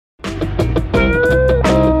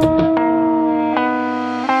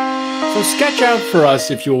So sketch out for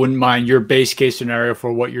us, if you wouldn't mind, your base case scenario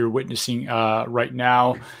for what you're witnessing right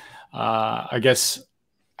now. I guess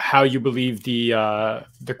how you believe the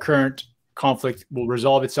current conflict will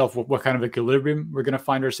resolve itself, what kind of equilibrium we're going to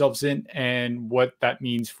find ourselves in, and what that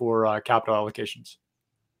means for capital allocations.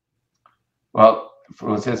 Well,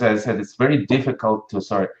 as I said, it's very difficult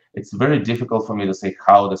for me to say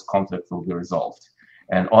how this conflict will be resolved.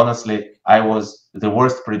 And honestly, I was the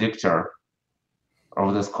worst predictor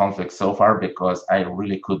of this conflict so far because I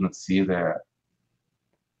really couldn't see the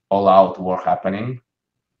all-out war happening.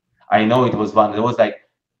 I know it was like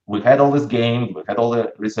we had all this game, we had all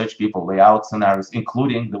the research people lay out scenarios,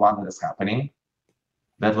 including the one that is happening,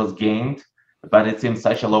 that was gained, but it seems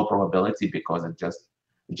such a low probability because it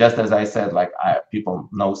just as I said, like people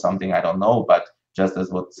know something I don't know, but just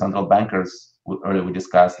as what central bankers earlier we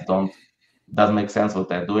discussed doesn't make sense what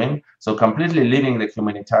they're doing. So completely leaving the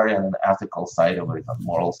humanitarian and ethical side of it and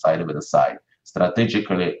moral side of it aside,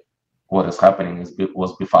 strategically, what is happening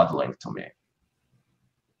was befuddling to me.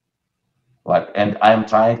 And I'm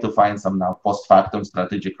trying to find some now post-factum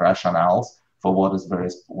strategic rationales for what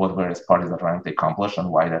various parties are trying to accomplish and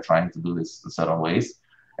why they're trying to do this in certain ways,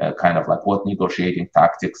 kind of like what negotiating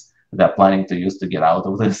tactics they're planning to use to get out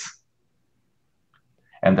of this.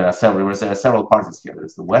 And there are several parties here.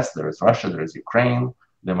 There's the West, there is Russia, there is Ukraine.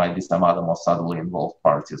 There might be some other more subtly involved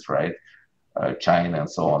parties, right? China and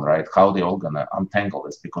so on, right? How are they all gonna untangle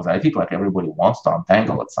this? Because I think like everybody wants to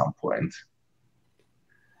untangle at some point.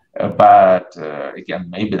 But again,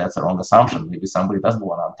 maybe that's a wrong assumption. Maybe somebody doesn't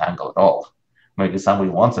want to untangle at all. Maybe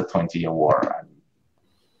somebody wants a 20-year war. And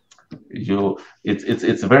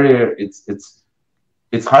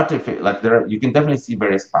it's hard to feel like you can definitely see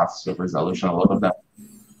various paths of resolution. A lot of them.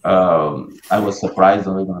 I was surprised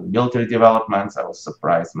on the military developments. I was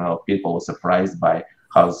surprised. People were surprised by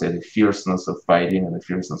how to say the fierceness of fighting and the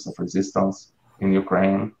fierceness of resistance in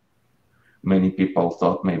Ukraine. Many people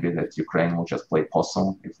thought maybe that Ukraine will just play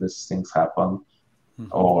possum if these things happen.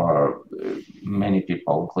 Or many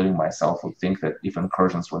people, including myself, would think that if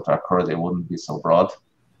incursions were to occur, they wouldn't be so broad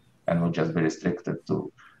and would just be restricted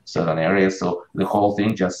to certain areas. So the whole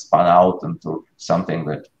thing just spun out into something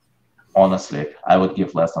that, honestly, I would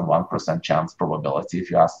give less than 1% chance probability if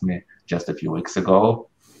you asked me just a few weeks ago.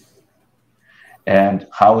 And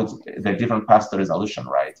how the different paths to resolution,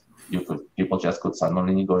 right? People just could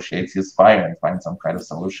suddenly negotiate ceasefire and find some kind of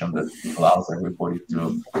solution that allows everybody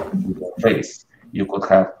to face. You could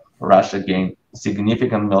have Russia gain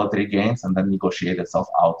significant military gains and then negotiate itself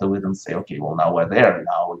out of it and say, okay, well, now we're there.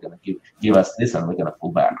 Now we're going to give us this and we're going to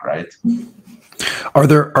pull back, right? Are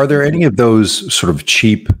there any of those sort of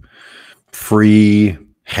cheap, free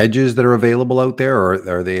hedges that are available out there, or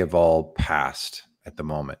are they have all passed at the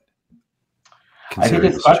moment? I think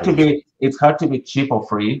it's hard to be cheap or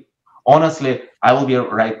free. Honestly, I will be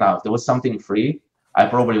right now. If there was something free, I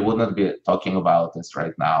probably would not be talking about this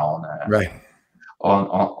right now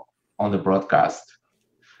on the broadcast.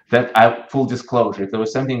 Full disclosure, if there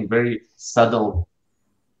was something very subtle,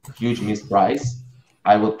 huge misprice,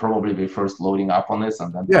 I would probably be first loading up on this,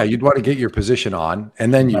 and then you'd want to get your position on,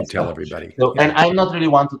 and then you tell everybody. So, and I'm not really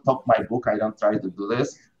want to talk my book. I don't try to do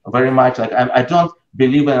this very much. Like I don't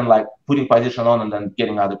believe in like putting position on and then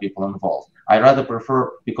getting other people involved. I rather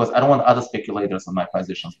prefer, because I don't want other speculators on my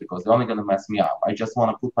positions because they're only going to mess me up. I just want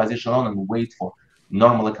to put position on and wait for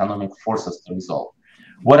normal economic forces to resolve.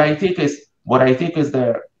 What I think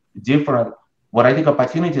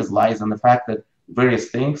opportunities lies in the fact that various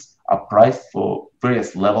things are priced for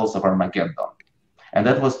various levels of Armageddon. And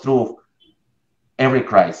that was true of every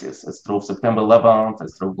crisis. It's true of September 11th,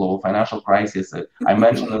 it's true of global financial crisis. I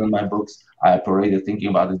mentioned it in my books. I operated thinking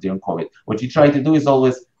about it during COVID. What you try to do is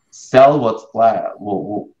always sell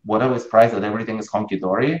whatever is priced that everything is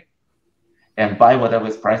hunky-dory and buy whatever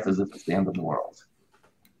is priced as if it's the end of the world.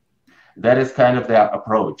 That is kind of the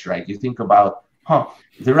approach, right? You think about,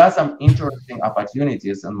 there are some interesting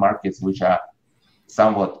opportunities in markets which are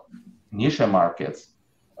somewhat niche markets.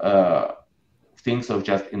 Things of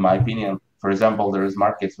just, in my opinion, for example, there is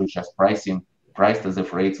markets which are priced as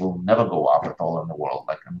if rates will never go up at all in the world,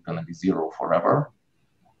 like I'm going to be zero forever.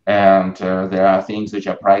 And there are things which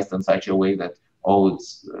are priced in such a way that,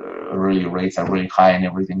 it's really rates are really high and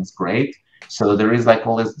everything is great. So there is like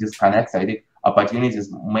all these disconnects. I think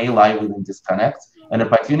opportunities may lie within disconnects, and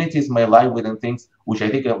opportunities may lie within things which I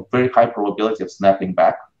think have very high probability of snapping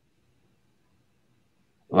back.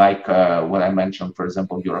 Like what I mentioned, for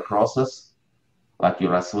example, Euro crosses, like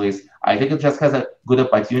Euro Swiss. I think it just has a good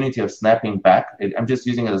opportunity of snapping back. I'm just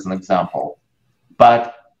using it as an example.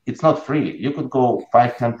 But it's not free. You could go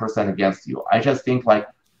 5-10% against you. I just think like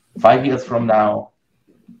 5 years from now,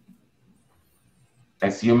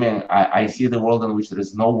 assuming I see the world in which there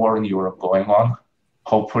is no war in Europe going on,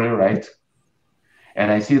 hopefully, right? And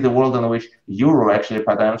I see the world in which euro actually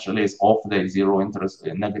potentially is off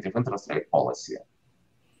the negative interest rate policy.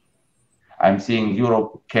 I'm seeing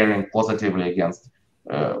Europe carrying positively against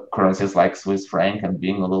currencies like Swiss franc and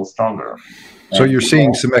being a little stronger. So you're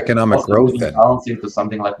seeing some economic growth then? Bouncing to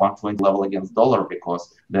something like 120 level against dollar,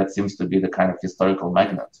 because that seems to be the kind of historical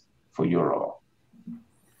magnet for euro.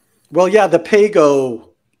 Well, yeah, the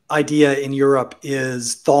pay-go idea in Europe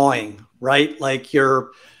is thawing, right? Like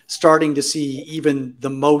you're starting to see even the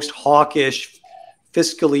most hawkish,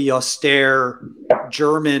 fiscally austere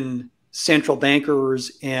German central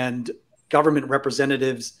bankers and government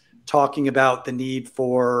representatives talking about the need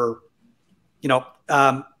for,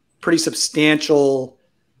 pretty substantial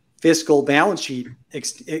fiscal balance sheet,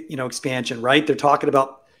 expansion, right? They're talking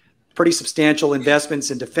about pretty substantial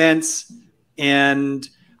investments in defense. And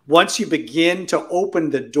once you begin to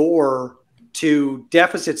open the door to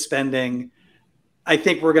deficit spending, I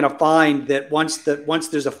think we're going to find that once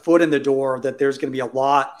there's a foot in the door, that there's going to be a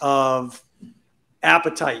lot of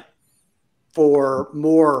appetite for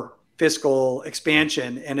more fiscal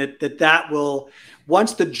expansion, and that will,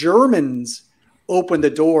 once the Germans open the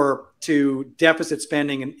door to deficit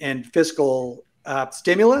spending and fiscal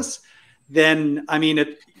stimulus, then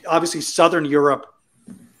obviously Southern Europe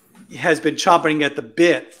has been chomping at the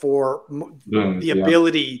bit for the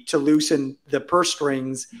ability to loosen the purse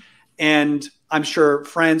strings, and I'm sure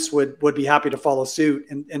France would be happy to follow suit.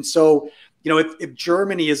 And so, if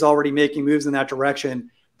Germany is already making moves in that direction,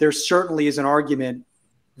 there certainly is an argument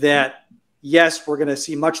that, yes, we're going to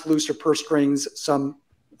see much looser purse strings,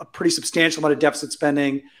 a pretty substantial amount of deficit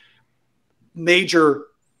spending, major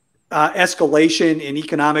escalation in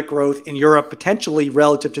economic growth in Europe, potentially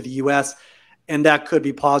relative to the US, and that could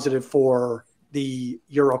be positive for the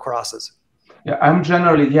euro crosses. Yeah, I'm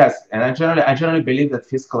generally, yes. And I generally believe that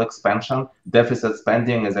fiscal expansion, deficit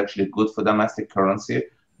spending is actually good for domestic currency,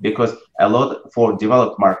 because a lot for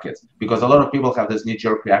developed markets, because a lot of people have this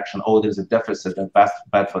knee-jerk reaction, oh, there's a deficit, that's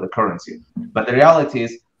bad for the currency. But the reality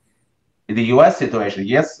is, in the US situation,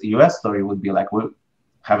 yes, US story would be like, we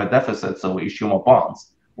have a deficit, so we issue more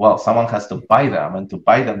bonds. Well, someone has to buy them, and to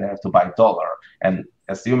buy them, they have to buy dollar. And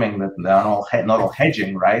assuming that they're not all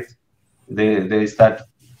hedging, right? They start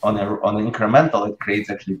on an incremental, it creates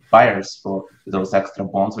actually buyers for those extra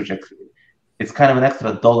bonds, which actually, it's kind of an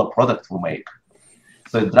extra dollar product we make.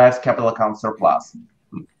 So it drives capital account surplus.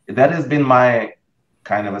 That has been my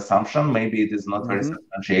kind of assumption. Maybe it is not very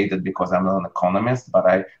substantiated because I'm not an economist, but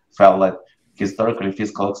I felt that historically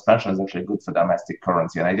fiscal expansion is actually good for domestic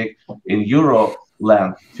currency. And I think in Euro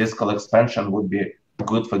land, fiscal expansion would be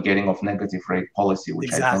good for getting off negative rate policy,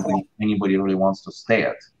 which I don't think anybody really wants to stay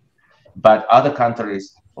at. But other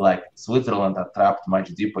countries like Switzerland are trapped much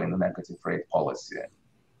deeper in the negative rate policy,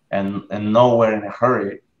 and nowhere in a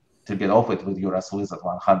hurry to get off it with Euro Swiss at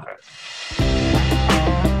 100.